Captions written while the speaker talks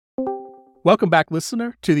Welcome back,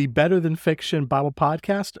 listener, to the Better Than Fiction Bible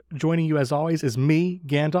Podcast. Joining you, as always, is me,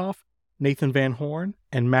 Gandalf, Nathan Van Horn,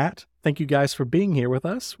 and Matt. Thank you guys for being here with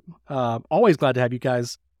us. Always glad to have you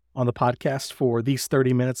guys on the podcast for these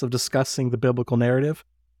 30 minutes of discussing the biblical narrative.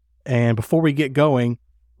 And before we get going,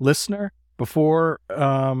 listener, before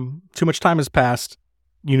too much time has passed,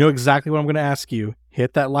 you know exactly what I'm going to ask you.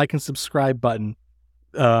 Hit that like and subscribe button.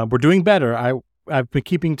 We're doing better. I've been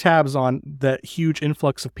keeping tabs on that huge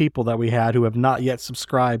influx of people that we had who have not yet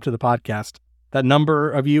subscribed to the podcast. That number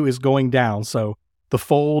of you is going down, so the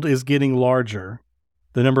fold is getting larger,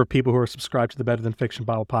 the number of people who are subscribed to the Better Than Fiction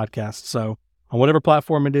Bible Podcast. So on whatever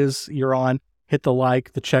platform it is you're on, hit the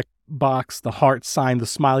like, the check box, the heart sign, the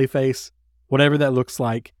smiley face, whatever that looks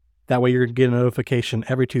like. That way you're going to get a notification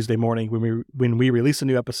every Tuesday morning when we release a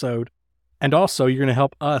new episode. And also, you're going to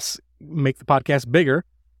help us make the podcast bigger,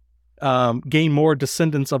 gain more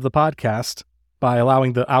descendants of the podcast by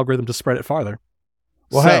allowing the algorithm to spread it farther.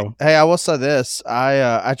 Well, hey, I will say this.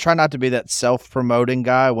 I try not to be that self-promoting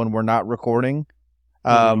guy when we're not recording.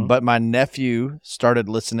 But my nephew started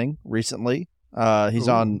listening recently. He's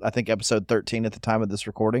on, I think, episode 13 at the time of this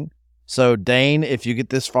recording. So, Dane, if you get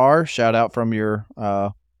this far, shout out from your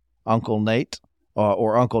Uncle Nate,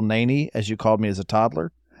 or Uncle Naney, as you called me as a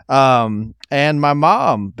toddler. And my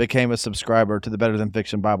mom became a subscriber to the Better Than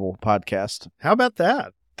Fiction Bible Podcast. How about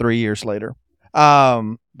that? 3 years later.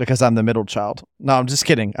 Because I'm the middle child. No, I'm just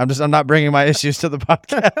kidding. I'm not bringing my issues to the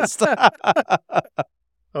podcast.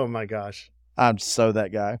 Oh my gosh. I'm so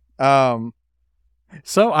that guy.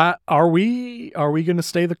 So are we going to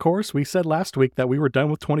stay the course? We said last week that we were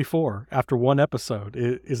done with 24 after one episode.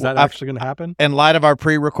 Is that actually going to happen? In light of our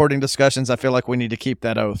pre-recording discussions, I feel like we need to keep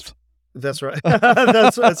that oath. That's right.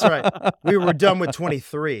 that's right. We were done with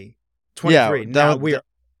 23. 23. Now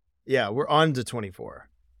we're on to 24.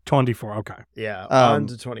 24, okay. Yeah, on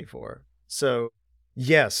to 24. So,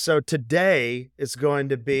 yes. So today is going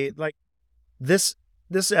to be like this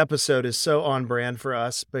episode is so on brand for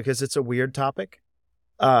us because it's a weird topic.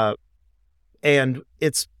 And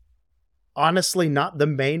it's honestly not the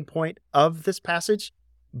main point of this passage,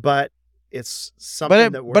 but it's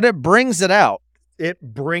something but it brings it out. It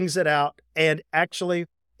brings it out. And actually,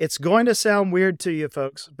 it's going to sound weird to you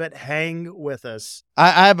folks, but hang with us.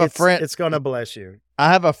 I have a friend. It's going to bless you.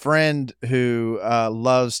 I have a friend who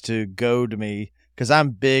loves to goad me because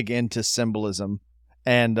I'm big into symbolism.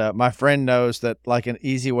 And my friend knows that like an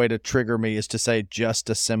easy way to trigger me is to say just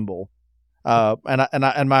a symbol.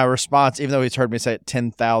 And my response, even though he's heard me say it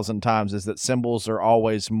 10,000 times, is that symbols are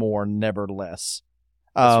always more, never less.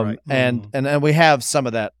 That's right. And we have some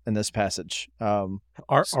of that in this passage.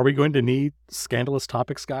 Are we going to need scandalous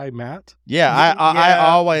topics guy, Matt? Yeah, I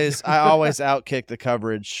always outkick the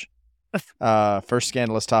coverage for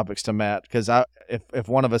scandalous topics to Matt because if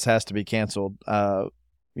one of us has to be canceled,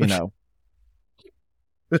 you know,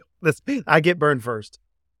 I get burned first.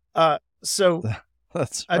 So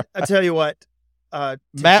that's right. I tell you what.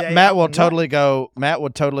 Matt would totally go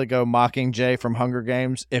Mockingjay from Hunger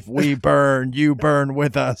Games. If we burn, you burn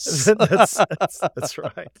with us. that's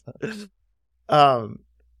right.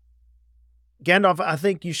 Gandalf, I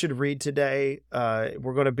think you should read today.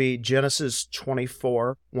 We're going to be Genesis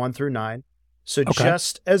 24, 1 through 9. So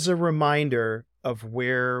just as a reminder of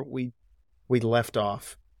where we left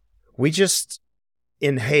off, we just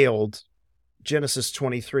inhaled Genesis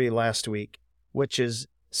 23 last week, which is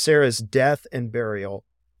Sarah's death and burial.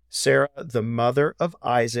 Sarah, the mother of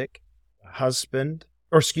Isaac,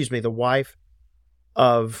 the wife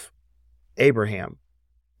of Abraham.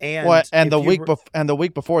 And the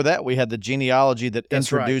week before that, we had the genealogy that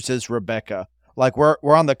introduces Rebecca. Like we're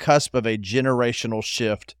on the cusp of a generational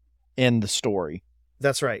shift in the story.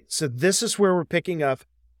 That's right. So this is where we're picking up.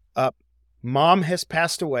 Mom has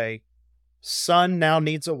passed away. Son now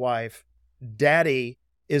needs a wife. Daddy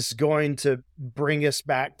is going to bring us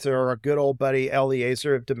back to our good old buddy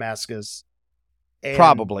Eliezer of Damascus. And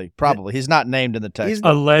probably. He's not named in the text.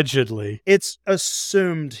 Allegedly. It's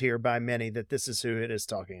assumed here by many that this is who it is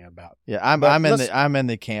talking about. Yeah, I'm in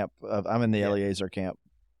the camp of Eliezer camp.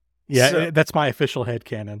 Yeah, that's my official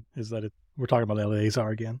headcanon, is that we're talking about Eliezer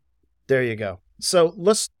again. There you go. So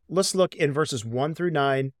let's look in verses 1 through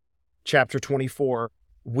 9, chapter 24.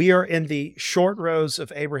 We are in the short rows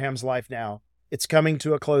of Abraham's life now. It's coming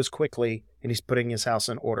to a close quickly, and he's putting his house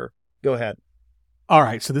in order. Go ahead. All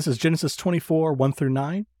right, so this is Genesis 24, 1 through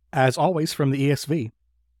 9, as always from the ESV.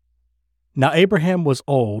 Now Abraham was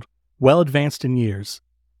old, well advanced in years,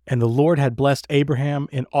 and the Lord had blessed Abraham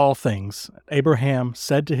in all things. Abraham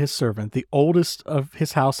said to his servant, the oldest of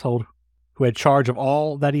his household, who had charge of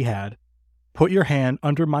all that he had, "Put your hand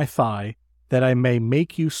under my thigh, that I may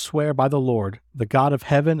make you swear by the Lord, the God of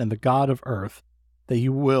heaven and the God of earth, that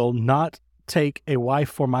you will not take a wife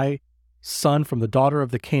for my son from the daughter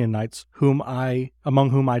of the Canaanites, among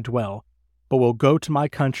whom I dwell, but will go to my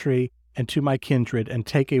country and to my kindred, and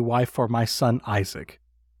take a wife for my son Isaac.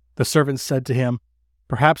 The servant said to him,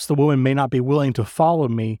 Perhaps the woman may not be willing to follow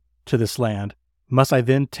me to this land. Must I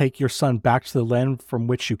then take your son back to the land from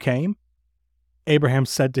which you came? Abraham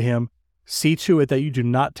said to him, See to it that you do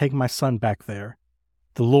not take my son back there.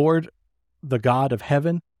 The Lord, the God of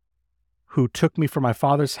heaven, who took me from my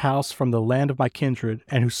father's house from the land of my kindred,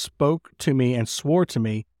 and who spoke to me and swore to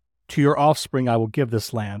me, To your offspring I will give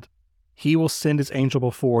this land. He will send his angel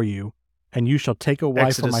before you, and you shall take a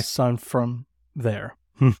wife for my son from there.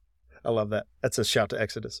 I love that. That's a shout to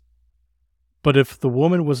Exodus. But if the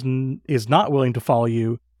woman is not willing to follow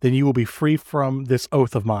you, then you will be free from this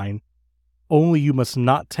oath of mine. Only you must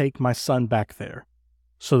not take my son back there.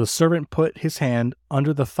 So the servant put his hand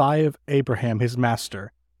under the thigh of Abraham his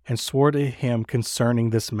master, and swore to him concerning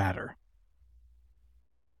this matter.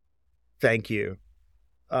 Thank you.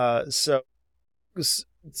 So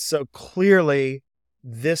clearly,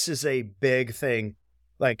 this is a big thing.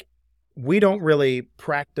 Like, we don't really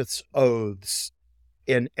practice oaths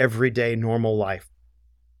in everyday normal life.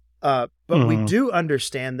 But we do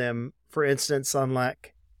understand them, for instance, in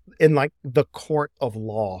the court of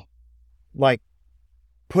law, like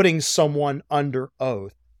putting someone under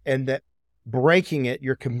oath, and that breaking it,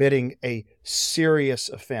 you're committing a serious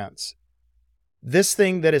offense. This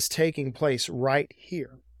thing that is taking place right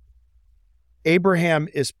here, Abraham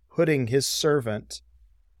is putting his servant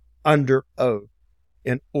under oath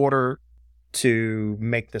in order to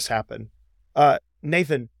make this happen.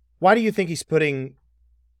 Nathan, why do you think he's putting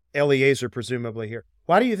Eliezer presumably here?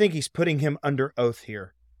 Why do you think he's putting him under oath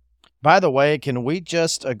here? By the way, can we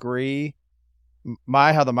just agree,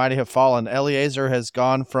 how the mighty have fallen? Eliezer has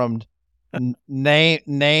gone from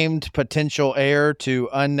named potential heir to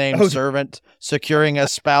unnamed servant securing a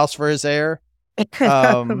spouse for his heir.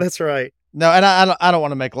 That's right. No, and I don't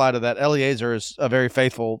want to make light of that. Eliezer is a very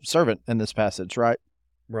faithful servant in this passage, right?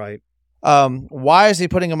 Right. Why is he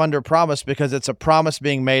putting him under promise? Because it's a promise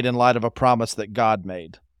being made in light of a promise that God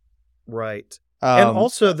made. Right. And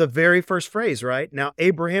also the very first phrase, right? Now,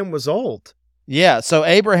 Abraham was old. Yeah. So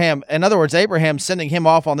Abraham, in other words, Abraham sending him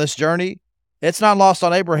off on this journey, it's not lost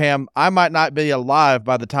on Abraham. I might not be alive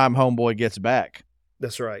by the time homeboy gets back.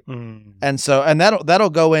 That's right. And so, and that'll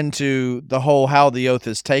go into the whole how the oath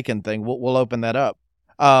is taken thing. We'll open that up.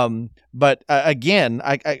 But again,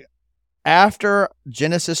 I after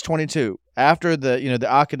Genesis 22, after the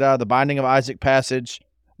Akedah, the binding of Isaac passage,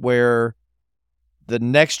 where the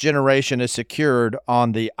next generation is secured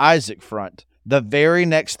on the Isaac front, the very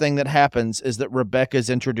next thing that happens is that Rebekah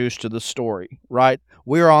is introduced to the story, right?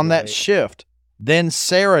 We're on that shift. Then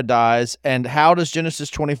Sarah dies, and how does Genesis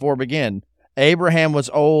 24 begin? Abraham was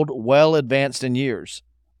old, well advanced in years.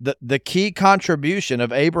 The key contribution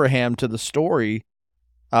of Abraham to the story,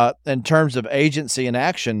 in terms of agency and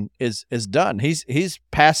action, is done. He's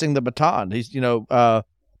passing the baton. He's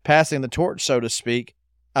passing the torch, so to speak.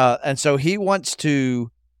 And so he wants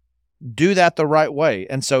to do that the right way.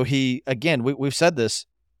 And so we've said this,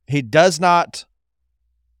 he does not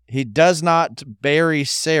bury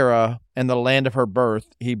Sarah in the land of her birth.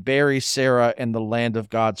 He buries Sarah in the land of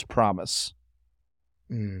God's promise.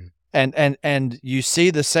 And you see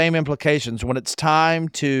the same implications when it's time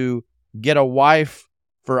to get a wife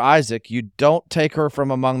for Isaac. You don't take her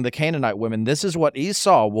from among the Canaanite women. This is what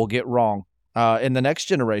Esau will get wrong in the next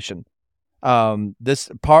generation.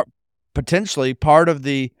 This potentially part of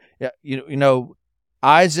the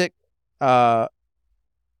Isaac and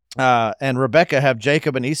Rebekah have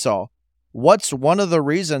Jacob and Esau. What's one of the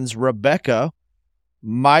reasons Rebekah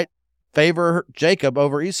might favor Jacob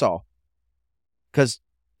over Esau?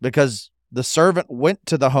 Because the servant went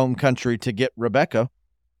to the home country to get Rebekah.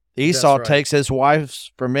 Esau takes his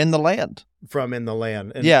wives from in the land.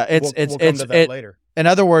 And yeah, we'll come to that later. In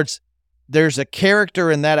other words, there's a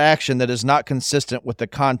character in that action that is not consistent with the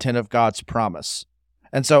content of God's promise.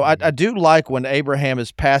 And so I do like when Abraham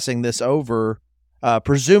is passing this over,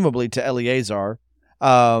 presumably to Eliezer,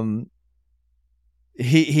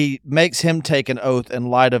 he makes him take an oath in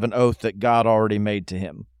light of an oath that God already made to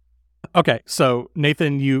him. Okay, so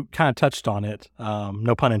Nathan, you kind of touched on it,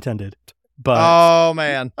 no pun intended. But oh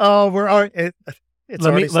man, let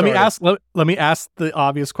me ask the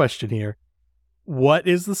obvious question here. What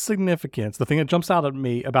is the significance? The thing that jumps out at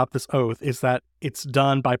me about this oath is that it's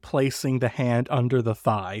done by placing the hand under the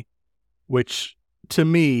thigh, which to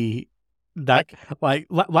me That like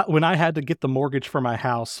when I had to get the mortgage for my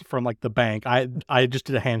house from like the bank, I just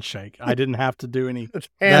did a handshake. I didn't have to do any hand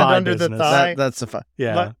thigh under business. the thigh. That's the fun.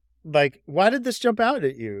 Yeah. Like, why did this jump out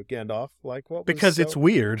at you, Gandalf? Like, what? Because it's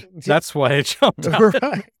weird. That's why it jumped out.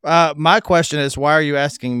 Right. My question is, why are you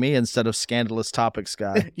asking me instead of scandalous topics,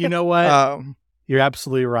 guy? You know what? You're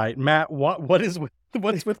absolutely right, Matt. What is with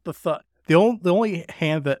the thigh? The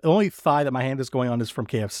only thigh that my hand is going on is from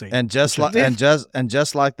KFC. And just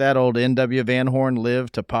like that, old N.W. Van Horn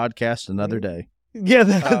lived to podcast another day. Yeah,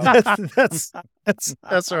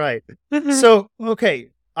 that's right. So, okay,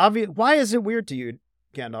 why is it weird to you,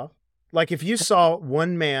 Gandalf? Like, if you saw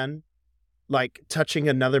one man like touching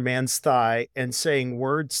another man's thigh and saying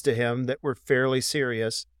words to him that were fairly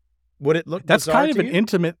serious, would it look that's bizarre kind of to an you?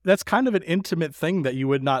 intimate? That's kind of an intimate thing that you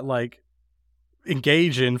would not like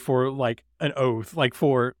engage in for like an oath, like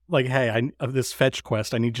for like, hey, this fetch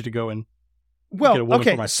quest, I need you to go and get a woman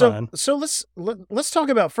for my son. So let's talk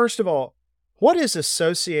about, first of all, what is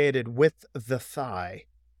associated with the thigh.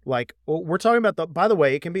 Like, we're talking about by the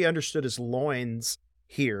way, it can be understood as loins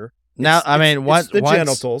here. Now, It's the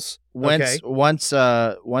genitals. Once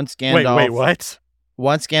Gandalf. Wait, what?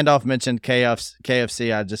 Once Gandalf mentioned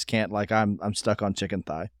KFC, I just can't. Like, I'm stuck on chicken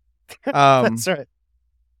thigh. That's right.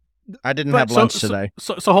 I didn't have lunch today.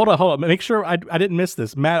 So hold on. Make sure I didn't miss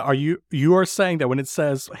this. Matt, you are saying that when it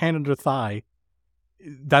says hand under thigh,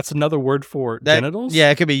 that's another word for genitals?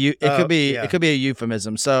 Yeah, it could be. It could be a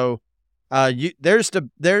euphemism. So,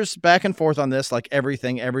 there's back and forth on this. Like,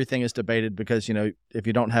 everything is debated because, you know, if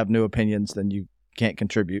you don't have new opinions, then you can't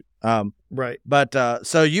contribute. Right. But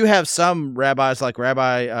so you have some rabbis, like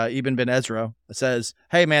Rabbi Ibn Ben Ezra, says,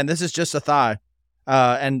 "Hey, man, this is just a thigh."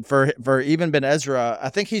 And for Ibn Ben Ezra, I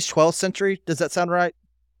think he's 12th century. Does that sound right?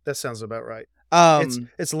 That sounds about right. Um,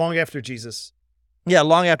 It's long after Jesus. Yeah,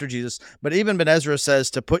 long after Jesus. But Ibn Ben Ezra says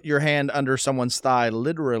to put your hand under someone's thigh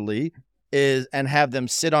literally is and have them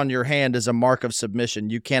sit on your hand is a mark of submission.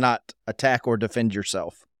 You cannot attack or defend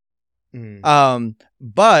yourself.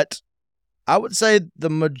 But I would say the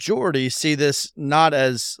majority see this not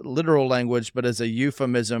as literal language, but as a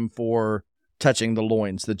euphemism for touching the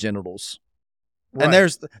loins, the genitals. Right.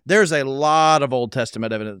 And there's a lot of Old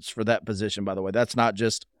Testament evidence for that position, by the way. That's not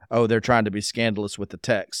just, they're trying to be scandalous with the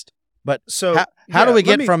text. But so how do we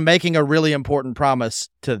get from making a really important promise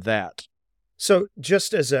to that? So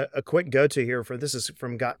just as a quick go-to here, this is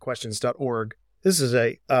from gotquestions.org. This is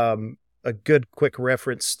a good quick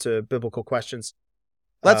reference to biblical questions.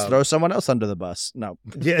 Let's throw someone else under the bus. No.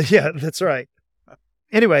 Yeah, that's right.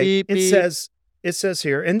 Anyway, it says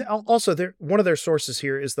here, and also one of their sources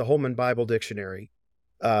here is the Holman Bible Dictionary.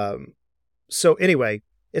 So anyway,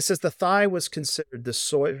 it says the thigh was considered the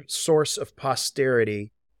source of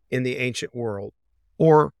posterity in the ancient world,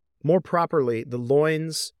 or more properly, the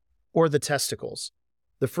loins or the testicles.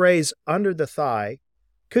 The phrase under the thigh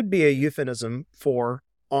could be a euphemism for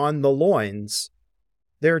on the loins.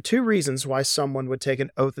 There are two reasons why someone would take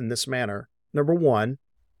an oath in this manner. Number one,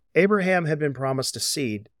 Abraham had been promised a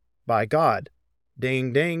seed by God.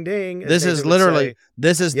 Ding, ding, ding. This is literally,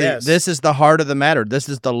 this is the heart of the matter. This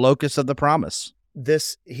is the locus of the promise.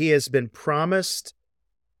 He has been promised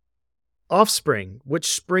offspring, which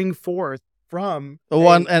spring forth from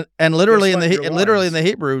one, and literally in the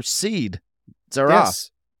Hebrew, seed. Zerah.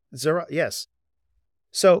 Yes. Zerah, yes.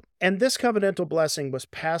 So, and this covenantal blessing was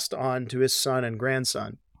passed on to his son and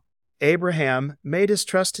grandson. Abraham made his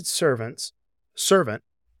trusted servant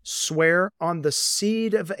swear on the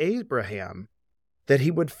seed of Abraham that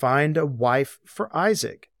he would find a wife for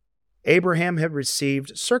Isaac. Abraham had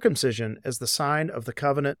received circumcision as the sign of the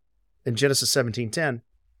covenant in Genesis 17:10.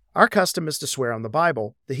 Our custom is to swear on the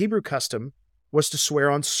Bible. The Hebrew custom was to swear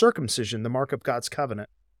on circumcision, the mark of God's covenant.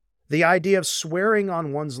 The idea of swearing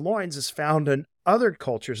on one's loins is found in other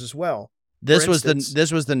cultures as well. This was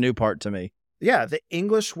the new part to me. Yeah, the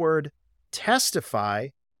English word testify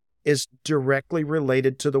is directly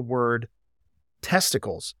related to the word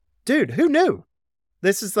testicles. Dude, who knew?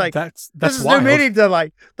 This is like this is wild. new meaning to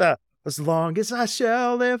like as long as I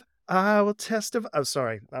shall live, I will testify. I'm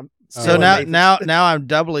sorry. So now I'm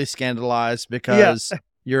doubly scandalized because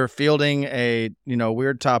you're fielding a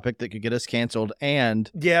weird topic that could get us canceled, and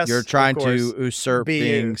you're trying to usurp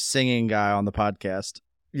being singing guy on the podcast.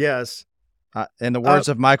 Yes. In the words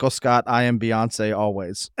of Michael Scott, I am Beyonce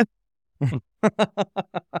always.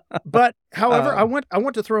 But however, I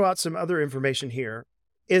want to throw out some other information here,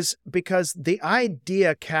 is because the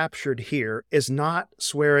idea captured here is not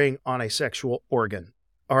swearing on a sexual organ.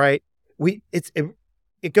 All right,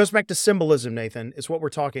 it goes back to symbolism, Nathan. Is what we're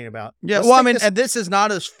talking about. Yeah, and this is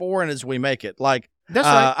not as foreign as we make it. Like That's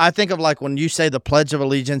right. I think of like when you say the Pledge of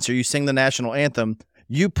Allegiance or you sing the national anthem,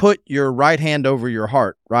 you put your right hand over your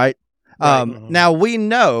heart, right? Now, we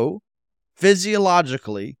know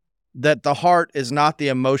physiologically that the heart is not the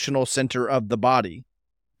emotional center of the body.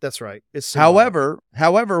 That's right. It's symbolic.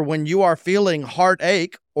 However, when you are feeling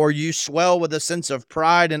heartache or you swell with a sense of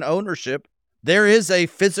pride and ownership, there is a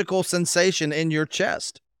physical sensation in your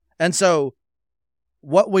chest. And so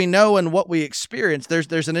what we know and what we experience,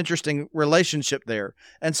 there's an interesting relationship there.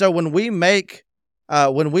 And so when we make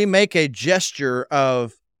a gesture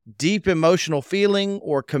of deep emotional feeling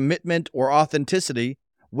or commitment or authenticity,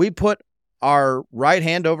 we put our right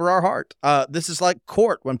hand over our heart. This is like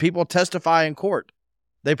court. When people testify in court,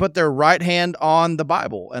 they put their right hand on the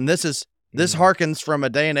Bible. And this harkens from a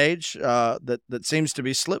day and age that seems to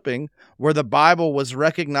be slipping, where the Bible was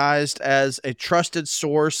recognized as a trusted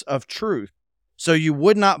source of truth. So you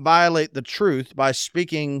would not violate the truth by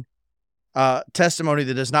speaking testimony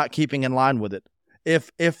that is not keeping in line with it.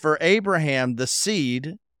 If for Abraham, the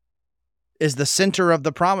seed is the center of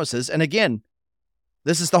the promises, and again,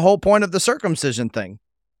 this is the whole point of the circumcision thing.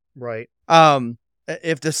 Right.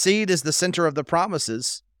 If the seed is the center of the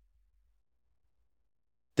promises,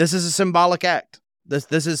 this is a symbolic act.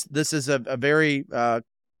 This is a very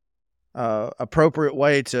appropriate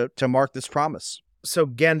way to mark this promise. So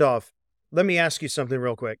Gandalf, let me ask you something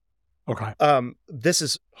real quick. Okay. This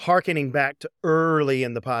is hearkening back to early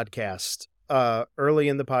in the podcast.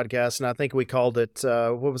 And I think we called it,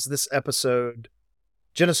 what was this episode?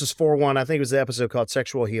 Genesis 4:1. I think it was the episode called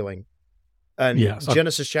Sexual Healing. And yes.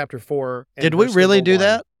 Genesis chapter 4. Did we really do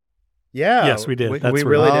that? Yeah. Yes, we did. We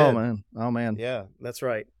really did. Oh, man. Yeah, that's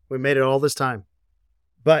right. We made it all this time.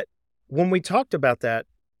 But when we talked about that,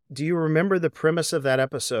 do you remember the premise of that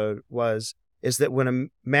episode is that when a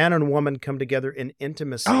man and woman come together in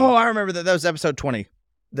intimacy. Oh, I remember that. That was episode 20.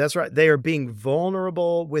 That's right. They are being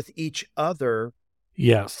vulnerable with each other.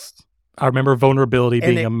 Yes. I remember vulnerability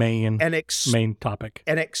being a main topic.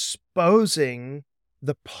 And exposing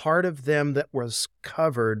the part of them that was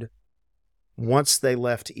covered once they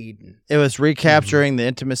left Eden. It was recapturing the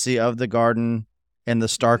intimacy of the garden and the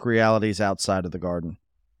stark realities outside of the garden.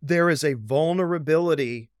 There is a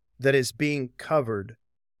vulnerability that is being covered.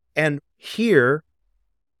 And here,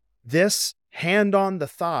 this hand on the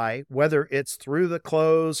thigh, whether it's through the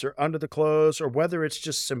clothes or under the clothes or whether it's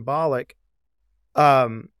just symbolic,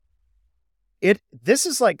 this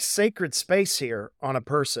is like sacred space here on a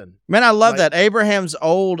person. Man, I love that. Abraham's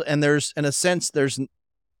old, and there's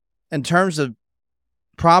in terms of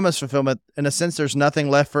promise fulfillment, in a sense, there's nothing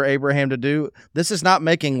left for Abraham to do. This is not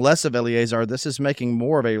making less of Eliezer. This is making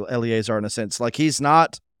more of Eliezer in a sense. Like, he's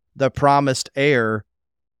not the promised heir,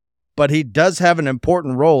 but he does have an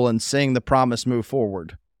important role in seeing the promise move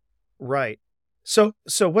forward. Right. So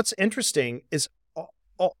what's interesting is,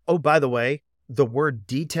 by the way, the word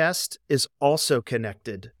detest is also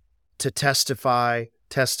connected to testify,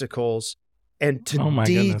 testicles, and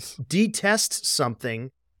to detest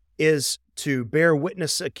something is to bear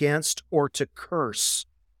witness against or to curse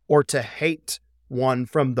or to hate one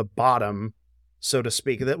from the bottom, so to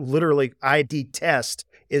speak. That literally, I detest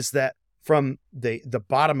is that from the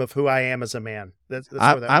bottom of who I am as a man.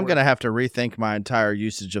 I'm going to have to rethink my entire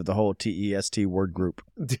usage of the whole TEST word group.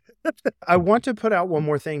 I want to put out one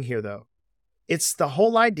more thing here, though. It's the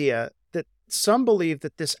whole idea that some believe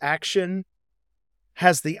that this action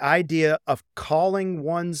has the idea of calling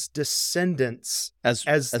one's descendants as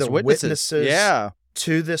the witnesses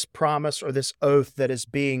to this promise or this oath that is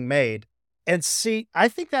being made. And see, I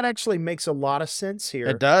think that actually makes a lot of sense here.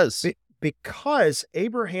 It does. Because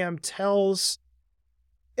Abraham tells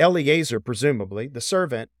Eliezer, presumably, the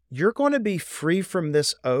servant, you're going to be free from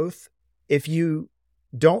this oath if you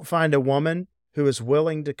don't find a woman who is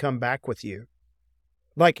willing to come back with you.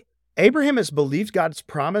 Like, Abraham has believed God's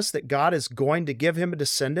promise that God is going to give him a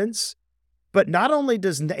descendants, but not only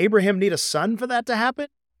does Abraham need a son for that to happen,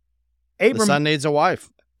 the son needs a wife.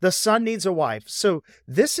 The son needs a wife. So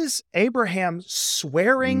this is Abraham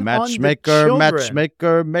swearing on the Matchmaker,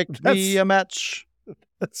 children. make me a match.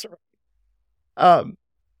 That's right.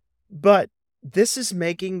 But this is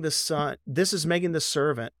making the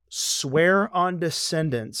servant swear on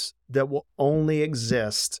descendants that will only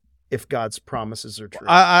exist if God's promises are true.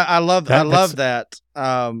 I love that.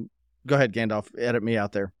 Go ahead, Gandalf. Edit me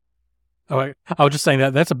out there. Oh, I was just saying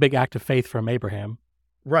that's a big act of faith from Abraham.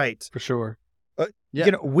 Right. For sure. Yeah.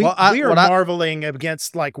 You know, we are marveling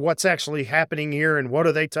against like what's actually happening here and what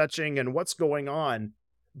are they touching and what's going on.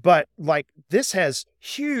 But like this has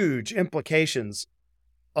huge implications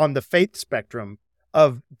on the faith spectrum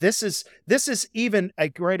of this is even a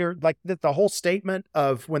greater, like the whole statement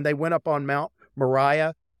of when they went up on Mount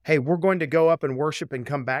Moriah, hey, we're going to go up and worship and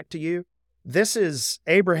come back to you. This is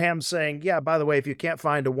Abraham saying, yeah, by the way, if you can't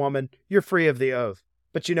find a woman, you're free of the oath.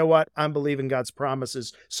 But you know what? I'm believing God's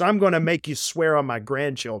promises, so I'm going to make you swear on my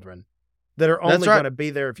grandchildren that are only going to be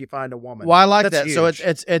there if you find a woman. Well, I like that. Huge. So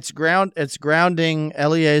it's grounding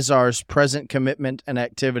Eliezer's present commitment and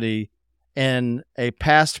activity in a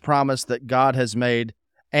past promise that God has made,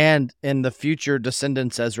 and in the future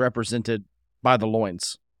descendants as represented by the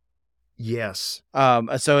loins. Yes.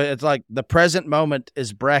 So it's like the present moment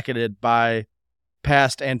is bracketed by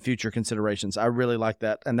past and future considerations. I really like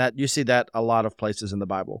that. And that you see that a lot of places in the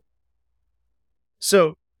Bible.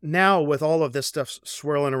 So now with all of this stuff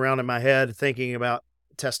swirling around in my head, thinking about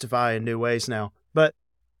Testify in new ways now, but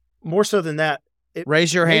more so than that,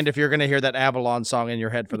 raise your hand if you're going to hear that Avalon song in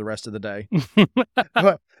your head for the rest of the day.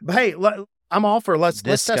 but hey, I'm all for let's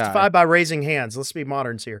testify by raising hands. Let's be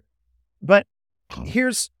moderns here. But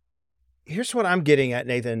here's what I'm getting at,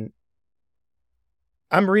 Nathan.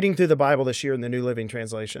 I'm reading through the Bible this year in the New Living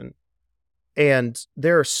Translation, and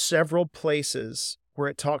there are several places where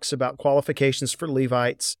it talks about qualifications for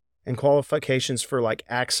Levites and qualifications for like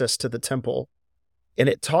access to the temple. And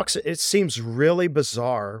it seems really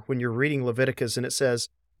bizarre when you're reading Leviticus and it says,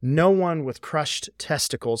 no one with crushed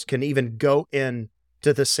testicles can even go in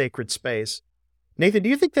to the sacred space. Nathan, do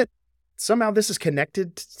you think that somehow this is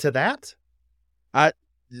connected to that?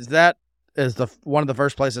 That is one of the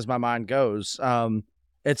first places my mind goes.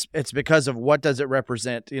 It's because of what does it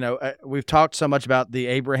represent? You know, we've talked so much about the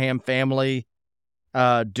Abraham family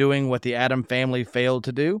doing what the Adam family failed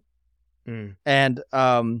to do. And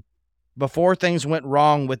before things went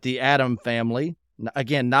wrong with the Adam family,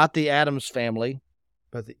 again, not the Adams family,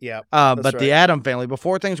 but the Adam family,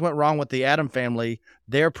 before things went wrong with the Adam family,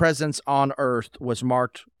 their presence on earth was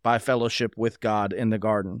marked by fellowship with God in the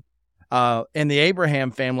garden. In the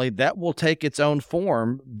Abraham family, that will take its own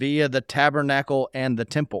form via the tabernacle and the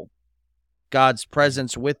temple, God's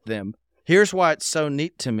presence with them. Here's why it's so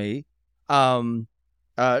neat to me.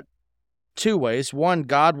 Two ways. One,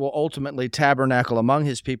 God will ultimately tabernacle among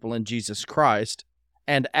his people in Jesus Christ.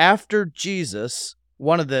 And after Jesus,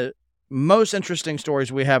 one of the most interesting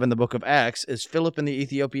stories we have in the book of Acts is Philip and the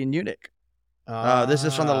Ethiopian eunuch. This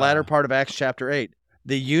is from the latter part of Acts chapter 8.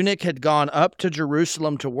 The eunuch had gone up to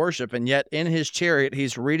Jerusalem to worship, and yet in his chariot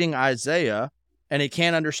he's reading Isaiah, and he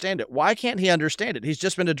can't understand it. Why can't he understand it? He's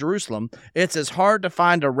just been to Jerusalem. It's as hard to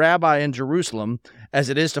find a rabbi in Jerusalem as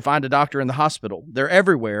it is to find a doctor in the hospital. They're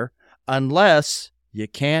everywhere, unless you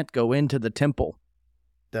can't go into the temple.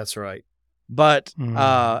 That's right. But he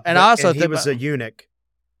was a eunuch.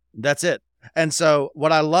 That's it. And so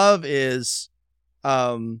what I love is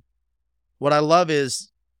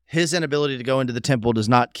his inability to go into the temple does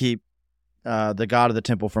not keep the God of the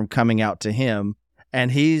temple from coming out to him.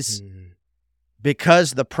 And he's,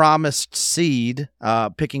 because the promised seed,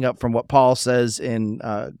 picking up from what Paul says in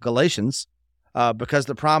Galatians, because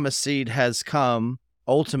the promised seed has come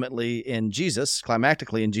ultimately in Jesus,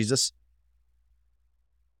 climactically in Jesus,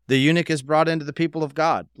 the eunuch is brought into the people of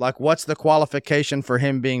God. Like, what's the qualification for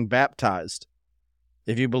him being baptized?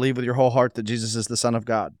 If you believe with your whole heart that Jesus is the Son of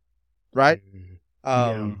God, right?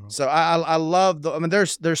 So I love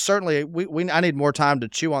there's certainly I need more time to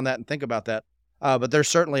chew on that and think about that. But there's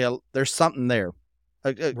certainly there's something there.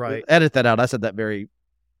 Right. Edit that out. I said that very.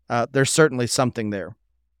 There's certainly something there.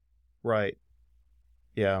 Right.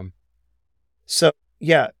 Yeah. So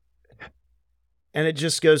yeah, and it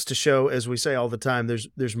just goes to show, as we say all the time,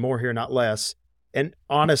 there's more here, not less. And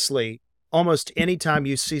honestly, almost any time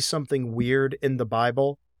you see something weird in the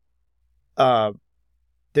Bible,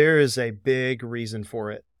 there is a big reason for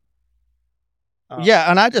it.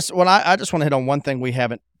 And I just want to hit on one thing we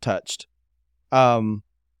haven't touched, and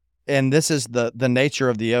this is the nature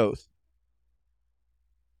of the oath.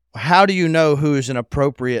 How do you know who's an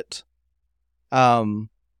appropriate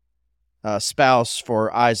spouse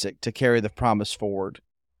for Isaac to carry the promise forward?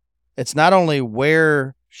 It's not only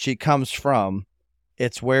where she comes from,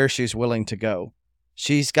 it's where she's willing to go.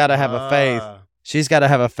 She's got to have a faith. She's got to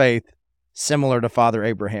have a faith similar to Father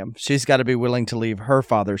Abraham. She's got to be willing to leave her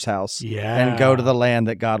father's house and go to the land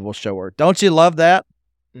that God will show her. Don't you love that?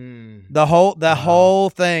 The whole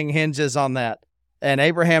thing hinges on that. And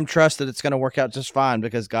Abraham trusts that it's going to work out just fine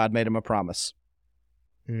because God made him a promise.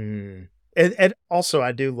 And also,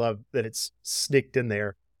 I do love that it's sneaked in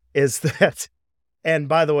there, is that, and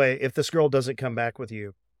by the way, if this girl doesn't come back with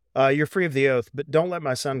you, you're free of the oath, but don't let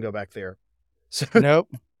my son go back there. So nope.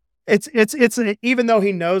 It's even though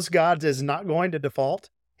he knows God is not going to default,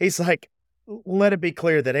 he's like, let it be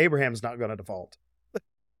clear that Abraham's not going to default.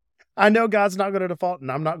 I know God's not going to default,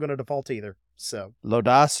 and I'm not going to default either. So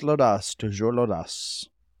L'audace, l'audace, toujours l'audace.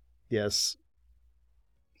 Yes.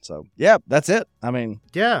 So, yeah, that's it. I mean,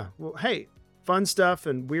 yeah. Well, hey, fun stuff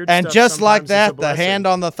and weird and stuff. just like sometimes is a that, the hand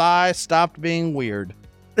on the thigh stopped being weird.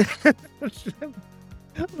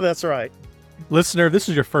 That's right. Listener, this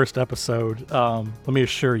is your first episode. Let me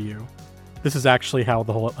assure you, this is actually how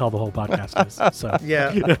the whole podcast is. So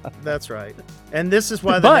Yeah, that's right. And this is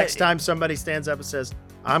why next time somebody stands up and says,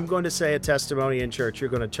 I'm going to say a testimony in church, you're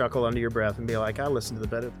going to chuckle under your breath and be like, I listened to the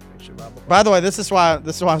Better Than Fiction Bible. By the way, this is why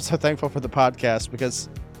I'm so thankful for the podcast, because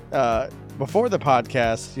before the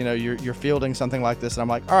podcast, you're fielding something like this, and I'm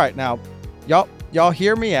like, all right, now y'all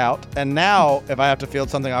hear me out, and now if I have to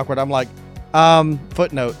field something awkward, I'm like,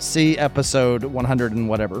 footnote, see episode 100 and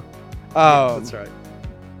whatever. That's right.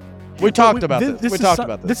 We talked about this.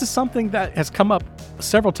 This is something that has come up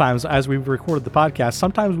several times as we've recorded the podcast.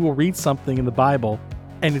 Sometimes we'll read something in the Bible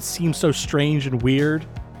and it seems so strange and weird,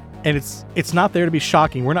 and it's not there to be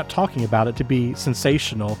shocking. We're not talking about it to be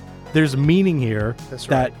sensational. There's meaning here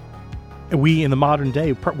that we in the modern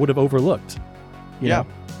day would have overlooked. You know?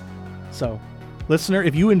 So, listener,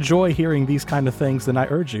 if you enjoy hearing these kind of things, then I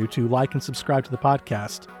urge you to like and subscribe to the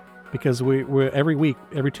podcast, because we're every week,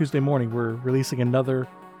 every Tuesday morning, we're releasing another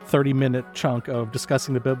 30-minute chunk of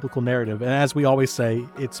discussing the biblical narrative. And as we always say,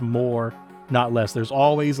 it's more, not less. There's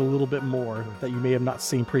always a little bit more that you may have not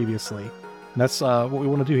seen previously. And that's what we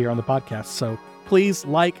want to do here on the podcast. So please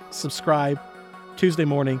like, subscribe. Tuesday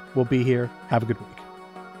morning, we'll be here. Have a good week.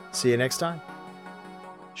 See you next time.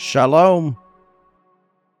 Shalom.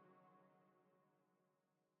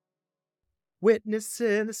 Witness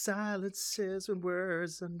in the silences when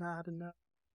words are not enough.